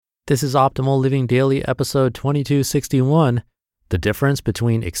This is Optimal Living Daily, episode 2261, The Difference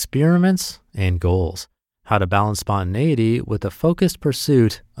Between Experiments and Goals, How to Balance Spontaneity with the Focused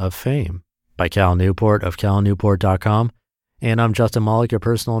Pursuit of Fame, by Cal Newport of calnewport.com. And I'm Justin Malik, your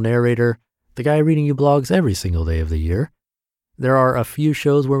personal narrator, the guy reading you blogs every single day of the year. There are a few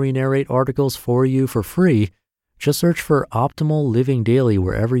shows where we narrate articles for you for free. Just search for Optimal Living Daily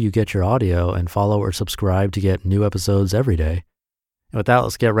wherever you get your audio and follow or subscribe to get new episodes every day. And with that,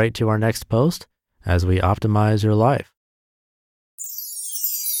 let's get right to our next post as we optimize your life.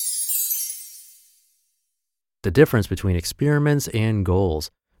 The Difference Between Experiments and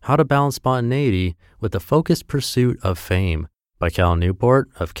Goals, How to Balance Spontaneity with the Focused Pursuit of Fame, by Cal Newport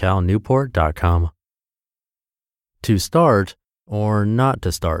of calnewport.com. To start or not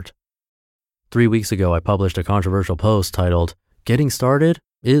to start. 3 weeks ago, I published a controversial post titled, Getting Started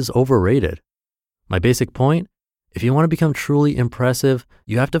is Overrated. My basic point? If you want to become truly impressive,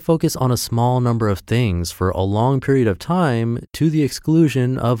 you have to focus on a small number of things for a long period of time to the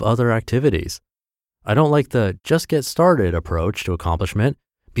exclusion of other activities. I don't like the just get started approach to accomplishment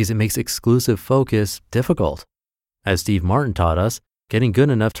because it makes exclusive focus difficult. As Steve Martin taught us, getting good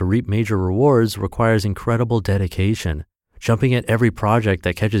enough to reap major rewards requires incredible dedication. Jumping at every project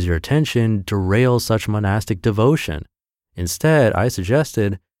that catches your attention derails such monastic devotion. Instead, I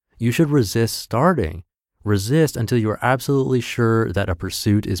suggested you should resist starting. Resist until you are absolutely sure that a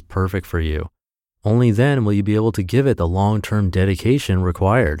pursuit is perfect for you. Only then will you be able to give it the long-term dedication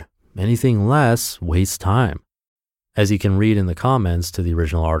required. Anything less wastes time. As you can read in the comments to the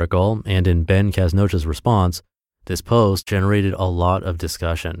original article and in Ben Casnocha's response, this post generated a lot of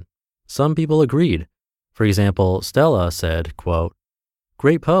discussion. Some people agreed. For example, Stella said, quote,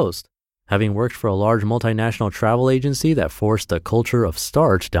 "Great post. Having worked for a large multinational travel agency that forced the culture of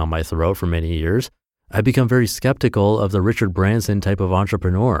start down my throat for many years, I've become very skeptical of the Richard Branson type of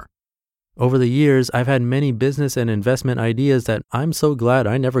entrepreneur. Over the years, I've had many business and investment ideas that I'm so glad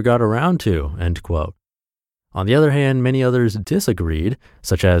I never got around to," end quote. On the other hand, many others disagreed,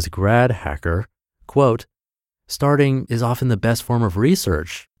 such as Grad Hacker, quote, "Starting is often the best form of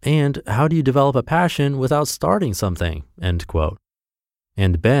research, and how do you develop a passion without starting something," end quote.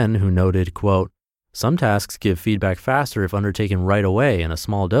 And Ben, who noted, quote, "Some tasks give feedback faster if undertaken right away in a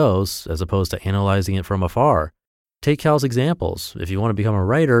small dose, as opposed to analyzing it from afar. Take Cal's examples. If you want to become a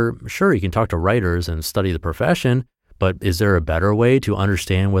writer, sure, you can talk to writers and study the profession, but is there a better way to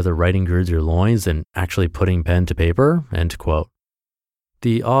understand whether writing girds your loins than actually putting pen to paper?" End quote.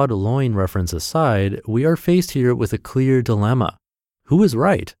 The odd loin reference aside, we are faced here with a clear dilemma. Who is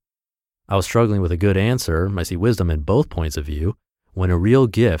right? I was struggling with a good answer, I see wisdom in both points of view, when a real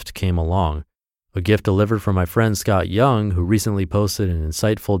gift came along. A gift delivered from my friend Scott Young, who recently posted an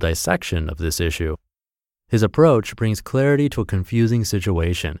insightful dissection of this issue. His approach brings clarity to a confusing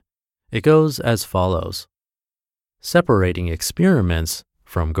situation. It goes as follows. Separating experiments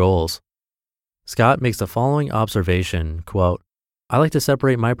from goals. Scott makes the following observation, quote, "I like to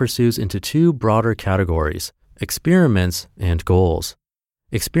separate my pursuits into two broader categories, experiments and goals.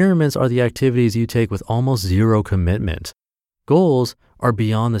 Experiments are the activities you take with almost zero commitment. Goals are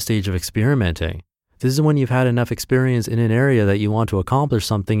beyond the stage of experimenting. This is when you've had enough experience in an area that you want to accomplish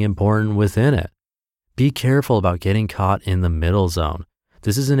something important within it. Be careful about getting caught in the middle zone.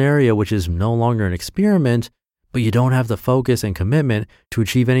 This is an area which is no longer an experiment, but you don't have the focus and commitment to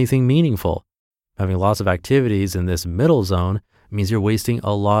achieve anything meaningful. Having lots of activities in this middle zone means you're wasting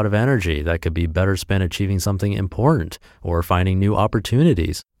a lot of energy that could be better spent achieving something important or finding new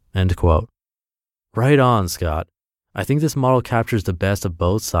opportunities," end quote. Right on, Scott. I think this model captures the best of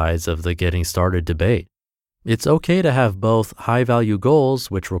both sides of the getting started debate. It's okay to have both high-value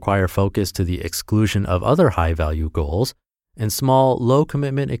goals, which require focus to the exclusion of other high-value goals, and small,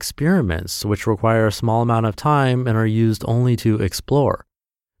 low-commitment experiments, which require a small amount of time and are used only to explore.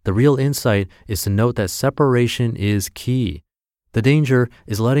 The real insight is to note that separation is key. The danger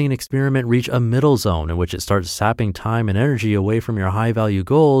is letting an experiment reach a middle zone in which it starts sapping time and energy away from your high-value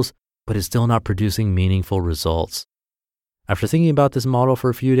goals, but is still not producing meaningful results. After thinking about this model for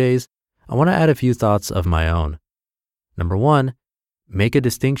a few days, I want to add a few thoughts of my own. Number one, make a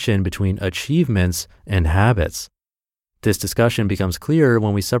distinction between achievements and habits. This discussion becomes clearer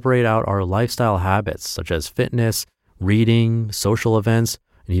when we separate out our lifestyle habits, such as fitness, reading, social events,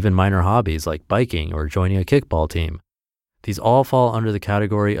 and even minor hobbies like biking or joining a kickball team. These all fall under the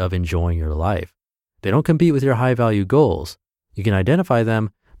category of enjoying your life. They don't compete with your high-value goals. You can identify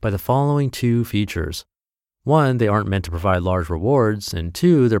them by the following two features. One, they aren't meant to provide large rewards, and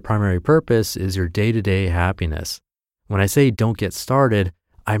two, their primary purpose is your day-to-day happiness. When I say don't get started,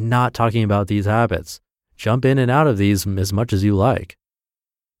 I'm not talking about these habits. Jump in and out of these as much as you like.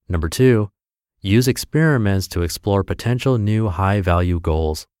 Number 2, use experiments to explore potential new high-value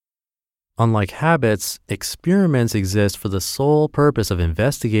goals. Unlike habits, experiments exist for the sole purpose of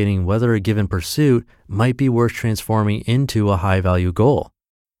investigating whether a given pursuit might be worth transforming into a high-value goal.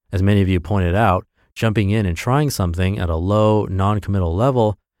 As many of you pointed out, jumping in and trying something at a low, non-committal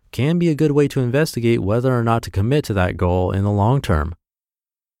level can be a good way to investigate whether or not to commit to that goal in the long term.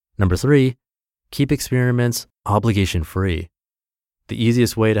 Number 3, keep experiments obligation-free. The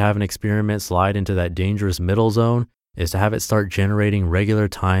easiest way to have an experiment slide into that dangerous middle zone is to have it start generating regular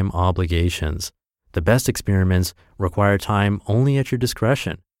time obligations. The best experiments require time only at your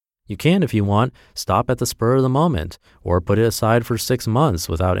discretion. You can, if you want, stop at the spur of the moment or put it aside for 6 months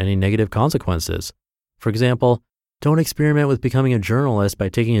without any negative consequences. For example, don't experiment with becoming a journalist by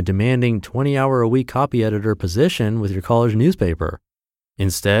taking a demanding 20-hour-a-week copy editor position with your college newspaper.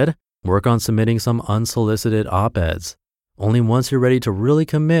 Instead, work on submitting some unsolicited op-eds. Only once you're ready to really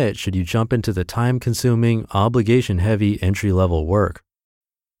commit should you jump into the time-consuming, obligation-heavy entry-level work.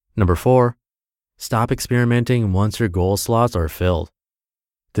 Number 4, stop experimenting once your goal slots are filled.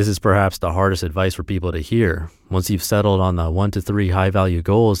 This is perhaps the hardest advice for people to hear. Once you've settled on the 1 to 3 high-value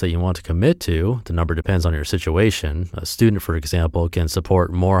goals that you want to commit to, the number depends on your situation. A student, for example, can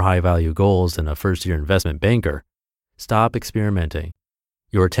support more high-value goals than a first-year investment banker. Stop experimenting.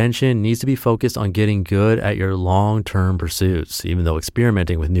 Your attention needs to be focused on getting good at your long-term pursuits, even though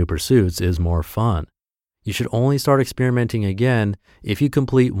experimenting with new pursuits is more fun. You should only start experimenting again if you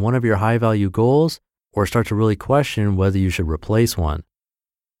complete one of your high-value goals or start to really question whether you should replace one.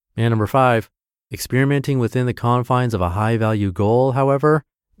 And number 5, experimenting within the confines of a high-value goal, however,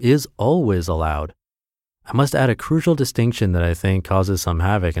 is always allowed. I must add a crucial distinction that I think causes some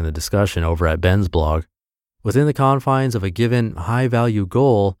havoc in the discussion over at Ben's blog. Within the confines of a given high-value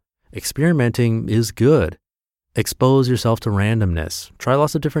goal, experimenting is good. Expose yourself to randomness. Try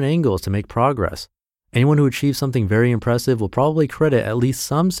lots of different angles to make progress. Anyone who achieves something very impressive will probably credit at least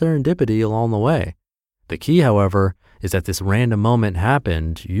some serendipity along the way. The key, however, is that this random moment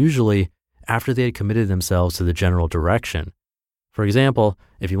happened, usually after they had committed themselves to the general direction. For example,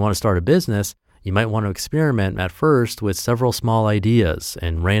 if you want to start a business, you might want to experiment at first with several small ideas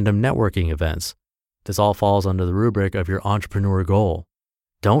and random networking events. This all falls under the rubric of your entrepreneur goal.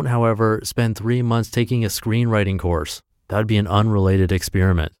 Don't, however, spend 3 months taking a screenwriting course. That would be an unrelated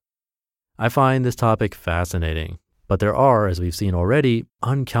experiment. I find this topic fascinating, but there are, as we've seen already,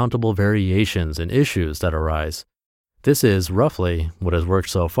 uncountable variations and issues that arise. This is roughly what has worked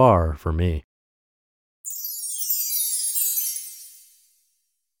so far for me.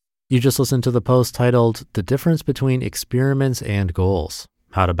 You just listened to the post titled "The Difference Between Experiments and Goals: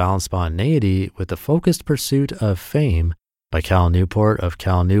 How to Balance Spontaneity with the Focused Pursuit of Fame" by Cal Newport of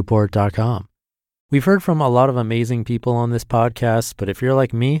calnewport.com. We've heard from a lot of amazing people on this podcast, but if you're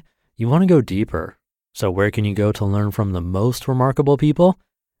like me, you want to go deeper. So where can you go to learn from the most remarkable people?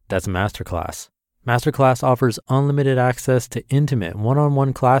 That's Masterclass. Masterclass offers unlimited access to intimate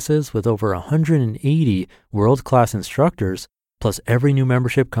one-on-one classes with over 180 world-class instructors, plus every new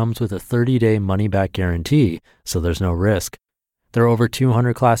membership comes with a 30-day money-back guarantee, so there's no risk. There are over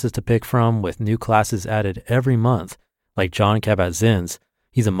 200 classes to pick from, with new classes added every month, like Jon Kabat-Zinn's.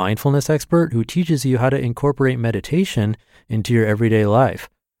 He's a mindfulness expert who teaches you how to incorporate meditation into your everyday life.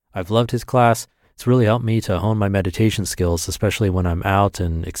 I've loved his class. It's really helped me to hone my meditation skills, especially when I'm out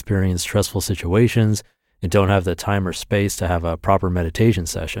and experience stressful situations and don't have the time or space to have a proper meditation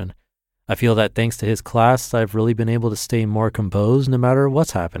session. I feel that thanks to his class, I've really been able to stay more composed no matter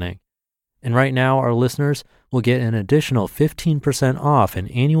what's happening. And right now, our listeners will get an additional 15% off an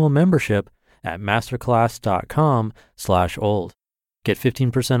annual membership at masterclass.com/old. Get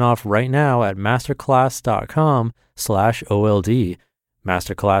 15% off right now at masterclass.com/OLD,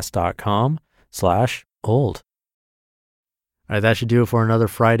 masterclass.com/old. All right, that should do it for another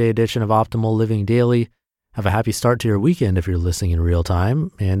Friday edition of Optimal Living Daily. Have a happy start to your weekend if you're listening in real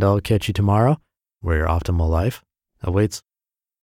time, and I'll catch you tomorrow where your optimal life awaits.